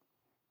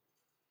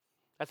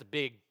 That's a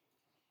big,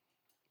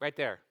 right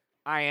there.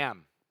 I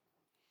am.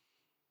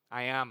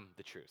 I am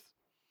the truth.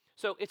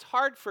 So it's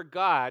hard for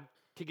God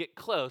to get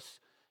close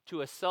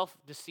to a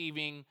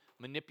self-deceiving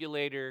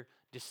manipulator,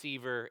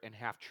 deceiver, and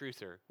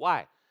half-truther.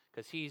 Why?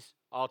 Because he's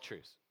all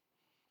truth.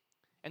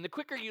 And the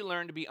quicker you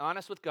learn to be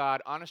honest with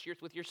God, honest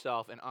with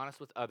yourself, and honest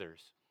with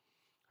others,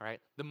 all right,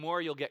 the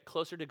more you'll get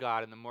closer to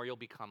God and the more you'll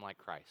become like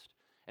Christ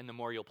and the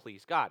more you'll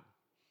please God,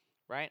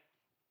 right?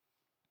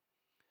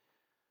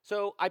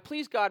 So I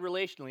please God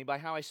relationally by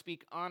how I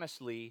speak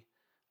honestly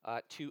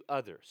to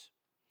others.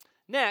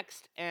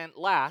 Next and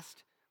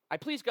last, I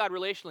please God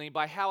relationally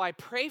by how I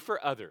pray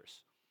for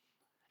others.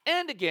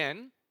 And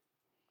again,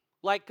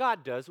 like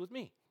God does with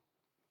me.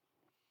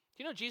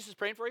 Do you know Jesus is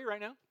praying for you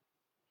right now?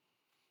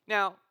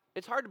 Now,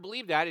 it's hard to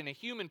believe that in a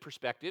human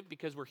perspective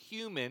because we're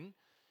human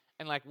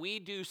and like we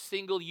do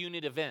single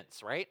unit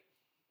events, right?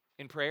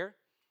 In prayer.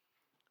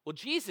 Well,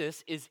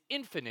 Jesus is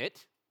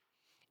infinite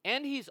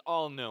and he's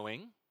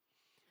all-knowing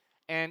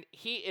and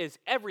he is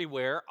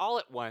everywhere all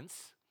at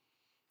once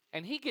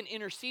and he can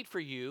intercede for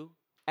you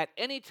at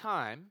any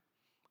time,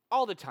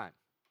 all the time,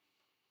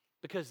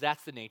 because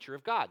that's the nature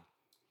of God.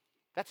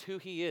 That's who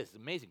he is, an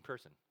amazing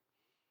person,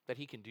 that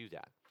he can do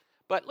that.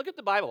 But look at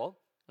the Bible,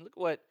 and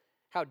look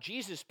how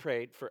Jesus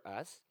prayed for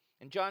us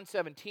in John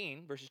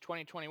 17, verses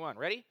 20 and 21.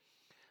 Ready?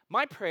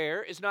 My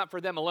prayer is not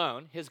for them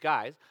alone, his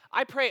guys.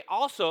 I pray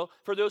also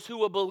for those who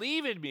will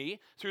believe in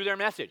me through their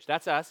message.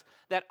 That's us.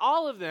 That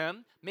all of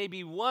them may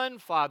be one,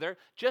 Father,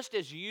 just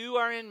as you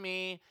are in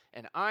me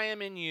and I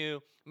am in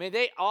you. May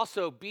they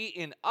also be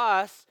in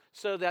us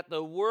so that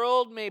the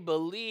world may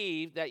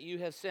believe that you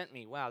have sent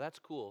me. Wow, that's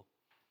cool.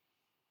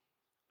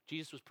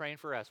 Jesus was praying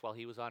for us while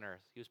he was on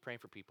earth. He was praying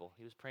for people.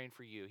 He was praying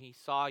for you. He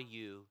saw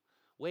you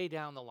way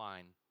down the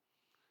line.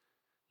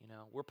 You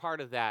know, we're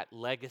part of that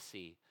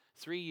legacy.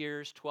 3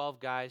 years, 12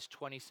 guys,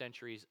 20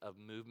 centuries of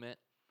movement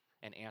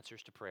and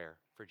answers to prayer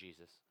for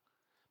Jesus.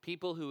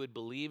 People who would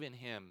believe in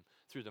him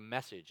through the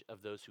message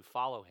of those who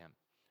follow him,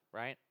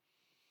 right?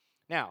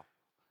 Now,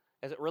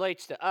 as it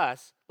relates to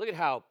us, look at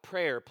how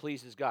prayer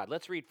pleases God.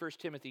 Let's read 1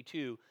 Timothy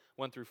 2,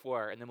 1 through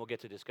 4, and then we'll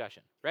get to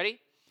discussion. Ready?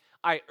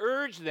 I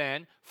urge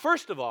then,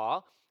 first of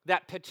all,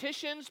 that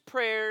petitions,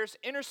 prayers,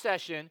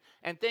 intercession,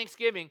 and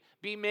thanksgiving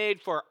be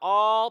made for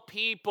all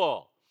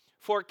people,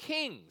 for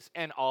kings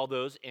and all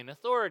those in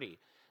authority,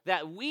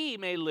 that we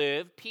may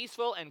live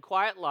peaceful and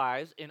quiet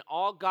lives in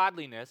all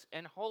godliness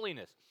and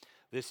holiness.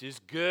 This is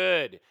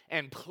good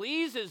and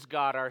pleases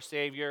God our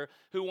Savior,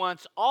 who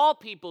wants all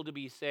people to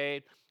be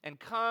saved and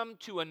come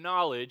to a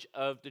knowledge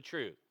of the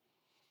truth.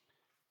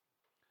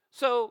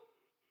 So,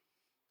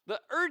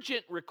 the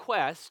urgent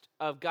request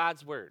of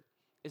God's word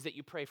is that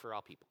you pray for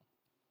all people.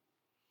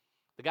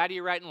 The guy to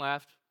your right and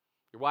left,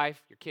 your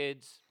wife, your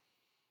kids.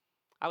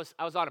 I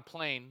was on a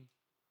plane,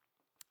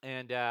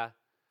 and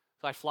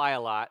so I fly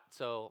a lot,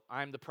 so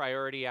I'm the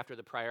priority after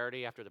the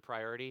priority after the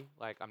priority.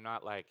 Like, I'm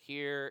not like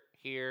here,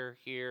 here,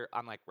 here.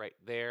 I'm like right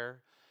there.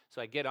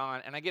 So I get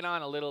on, and I get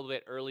on a little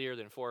bit earlier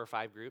than 4 or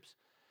 5 groups.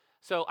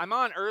 So I'm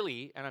on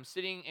early, and I'm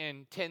sitting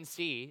in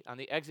 10C on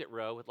the exit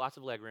row with lots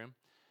of leg room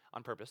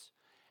on purpose.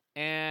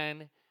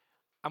 And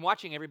I'm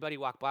watching everybody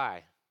walk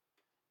by.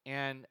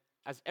 And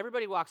as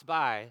everybody walks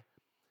by,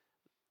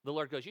 the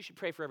Lord goes, you should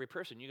pray for every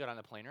person. You got on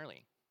the plane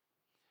early.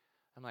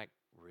 I'm like,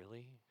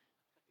 really?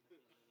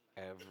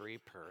 Every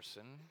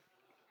person?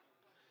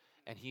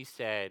 And he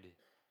said,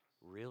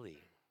 really?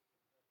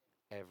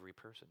 Every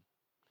person.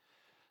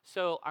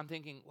 So I'm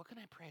thinking, what can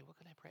I pray? What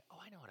can I pray? Oh,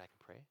 I know what I can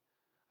pray.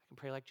 I can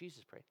pray like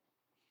Jesus prayed.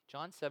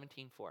 John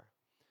 17:4.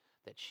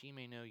 That she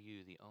may know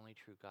you, the only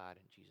true God,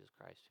 and Jesus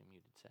Christ, whom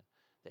you did send.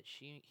 That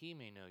he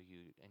may know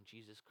you, and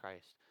Jesus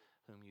Christ,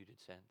 whom you did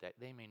send. That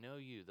they may know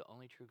you, the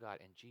only true God,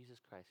 and Jesus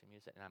Christ, whom you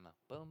did send. And I'm a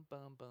boom,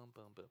 boom, boom,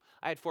 boom, boom.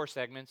 I had 4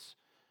 segments,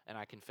 and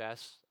I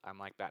confess, I'm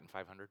like batting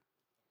 500.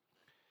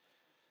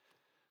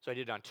 So I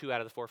did it on 2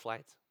 out of the 4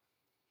 flights.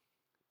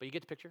 But you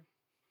get the picture?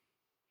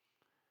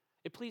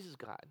 It pleases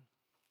God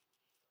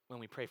when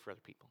we pray for other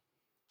people.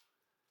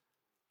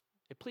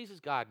 It pleases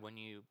God when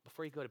you,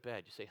 before you go to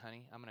bed, you say,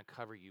 honey, I'm going to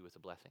cover you with a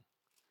blessing.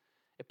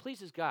 It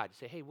pleases God. You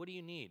say, hey, what do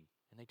you need?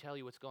 And they tell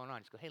you what's going on.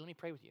 You just go, hey, let me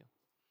pray with you.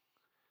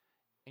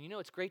 And you know,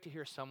 it's great to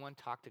hear someone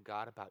talk to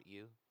God about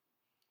you.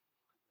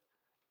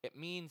 It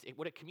means,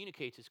 what it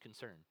communicates is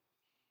concern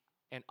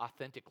and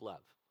authentic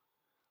love.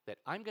 That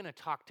I'm going to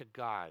talk to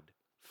God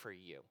for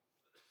you.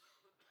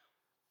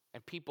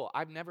 And people,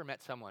 I've never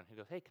met someone who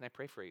goes, hey, can I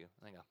pray for you?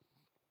 And they go,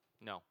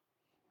 no.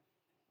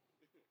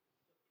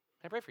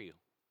 Can I pray for you?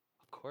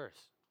 Of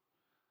course.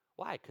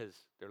 Why? Because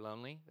they're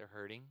lonely, they're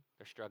hurting,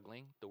 they're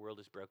struggling, the world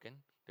is broken,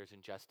 there's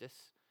injustice,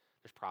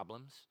 there's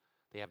problems,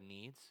 they have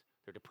needs,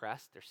 they're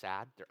depressed, they're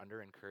sad, they're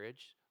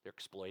under-encouraged, they're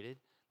exploited,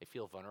 they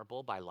feel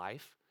vulnerable by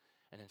life.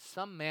 And then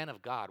some man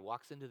of God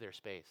walks into their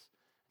space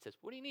and says,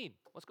 what do you need?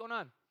 What's going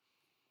on? And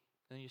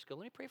then you just go,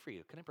 let me pray for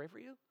you. Can I pray for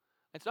you?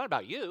 It's not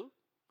about you.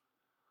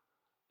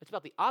 It's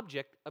about the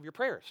object of your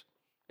prayers.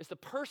 It's the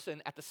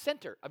person at the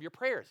center of your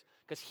prayers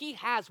because he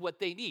has what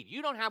they need.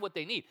 You don't have what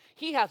they need.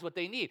 He has what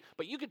they need.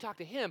 But you can talk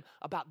to him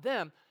about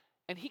them,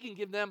 and he can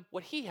give them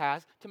what he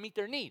has to meet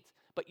their needs.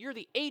 But you're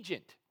the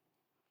agent.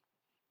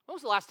 When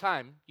was the last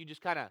time you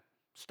just kind of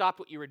stopped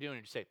what you were doing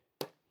and just say,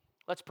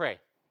 let's pray?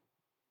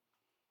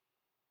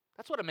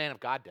 That's what a man of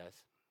God does.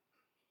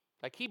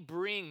 Like, he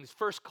brings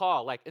first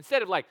call. Like,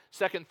 instead of like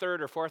second,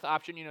 third, or fourth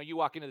option, you know, you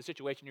walk into the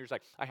situation, you're just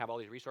like, I have all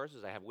these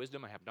resources, I have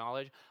wisdom, I have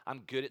knowledge,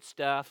 I'm good at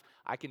stuff,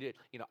 I can do it,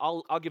 you know,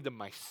 I'll give them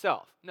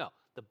myself. No,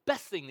 the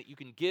best thing that you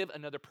can give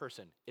another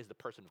person is the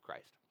person of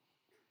Christ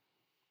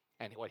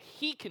and what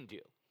he can do.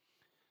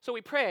 So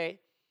we pray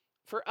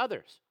for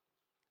others.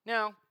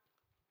 Now,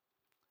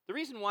 the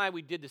reason why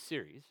we did the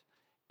series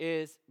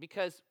is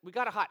because we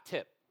got a hot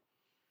tip.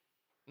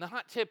 And the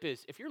hot tip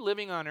is, if you're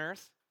living on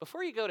earth,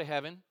 before you go to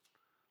heaven,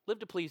 live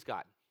to please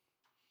God.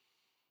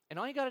 And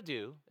all you got to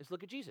do is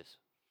look at Jesus.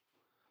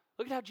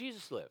 Look at how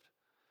Jesus lived.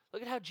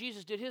 Look at how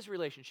Jesus did his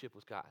relationship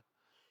with God.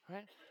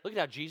 Right? Look at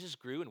how Jesus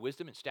grew in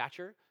wisdom and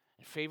stature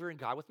and favor in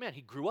God with men.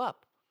 He grew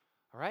up.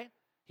 All right?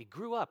 He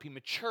grew up. He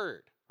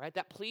matured. Right?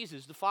 That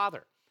pleases the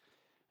Father.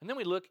 And then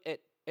we look at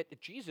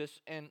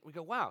Jesus and we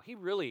go, wow, he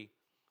really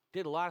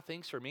did a lot of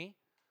things for me.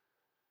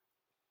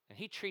 And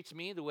he treats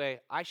me the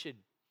way I should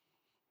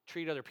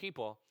treat other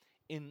people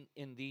in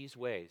these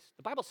ways.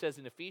 The Bible says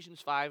in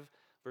Ephesians 5,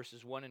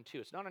 verses 1 and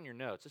 2, it's not on your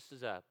notes. This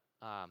is a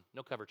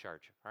no cover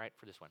charge, all right,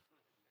 for this one.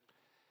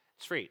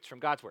 It's free. It's from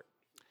God's Word.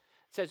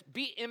 It says,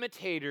 be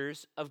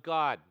imitators of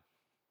God.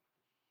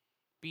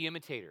 Be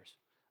imitators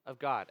of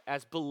God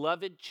as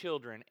beloved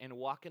children and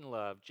walk in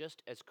love,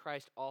 just as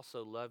Christ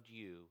also loved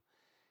you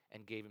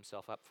and gave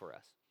himself up for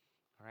us.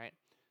 All right?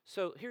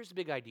 So here's the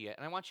big idea,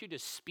 and I want you to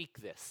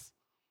speak this.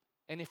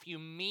 And if you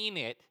mean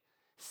it,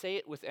 say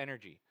it with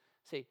energy.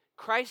 Say,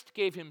 Christ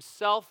gave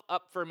himself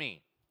up for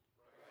me.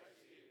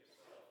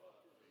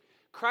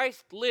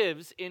 Christ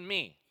lives in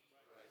me.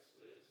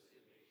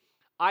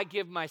 I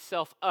give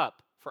myself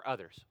up for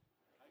others.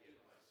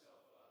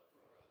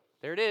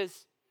 There it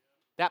is.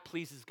 That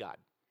pleases God.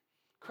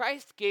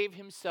 Christ gave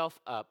himself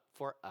up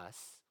for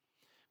us.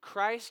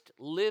 Christ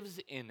lives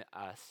in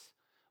us.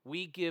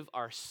 We give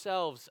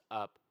ourselves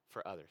up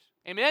for others.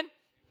 Amen?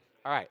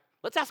 All right.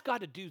 Let's ask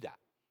God to do that.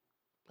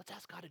 Let's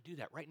ask God to do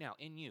that right now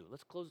in you.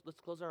 Let's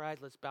close our eyes.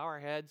 Let's bow our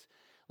heads.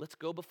 Let's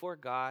go before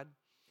God.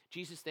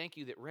 Jesus, thank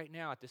you that right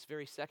now at this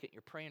very second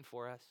you're praying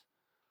for us.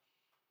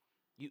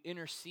 You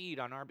intercede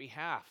on our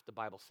behalf, the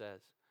Bible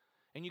says.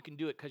 And you can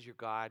do it because you're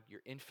God.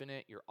 You're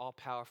infinite. You're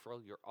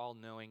all-powerful. You're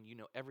all-knowing. You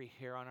know every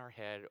hair on our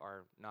head,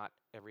 or not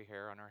every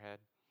hair on our head.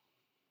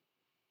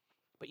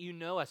 But you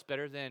know us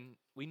better than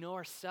we know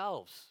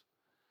ourselves.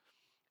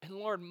 And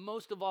Lord,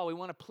 most of all, we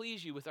want to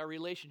please you with our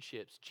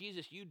relationships.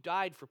 Jesus, you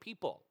died for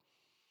people.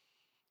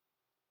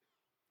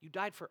 You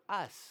died for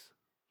us.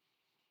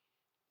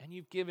 And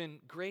you've given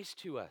grace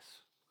to us.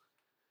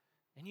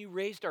 And you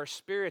raised our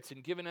spirits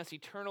and given us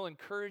eternal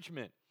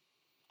encouragement.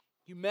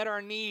 You met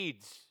our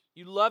needs.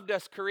 You loved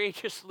us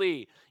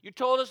courageously. You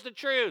told us the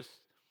truth.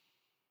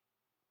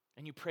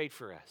 And you prayed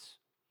for us.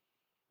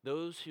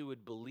 Those who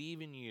would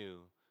believe in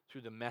you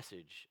through the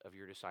message of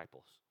your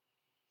disciples.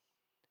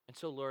 And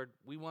so, Lord,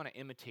 we want to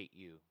imitate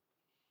you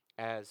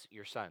as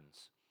your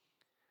sons.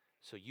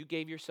 So you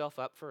gave yourself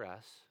up for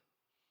us.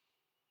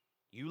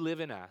 You live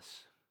in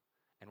us.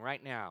 And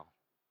right now,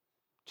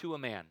 to a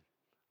man,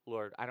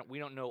 Lord, we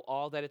don't know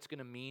all that it's going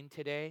to mean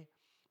today,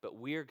 but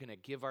we're going to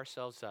give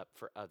ourselves up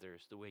for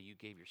others the way you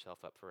gave yourself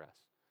up for us.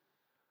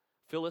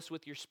 Fill us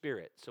with your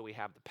Spirit so we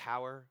have the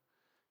power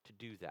to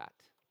do that.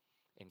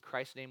 In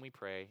Christ's name we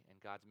pray, and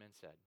God's men said.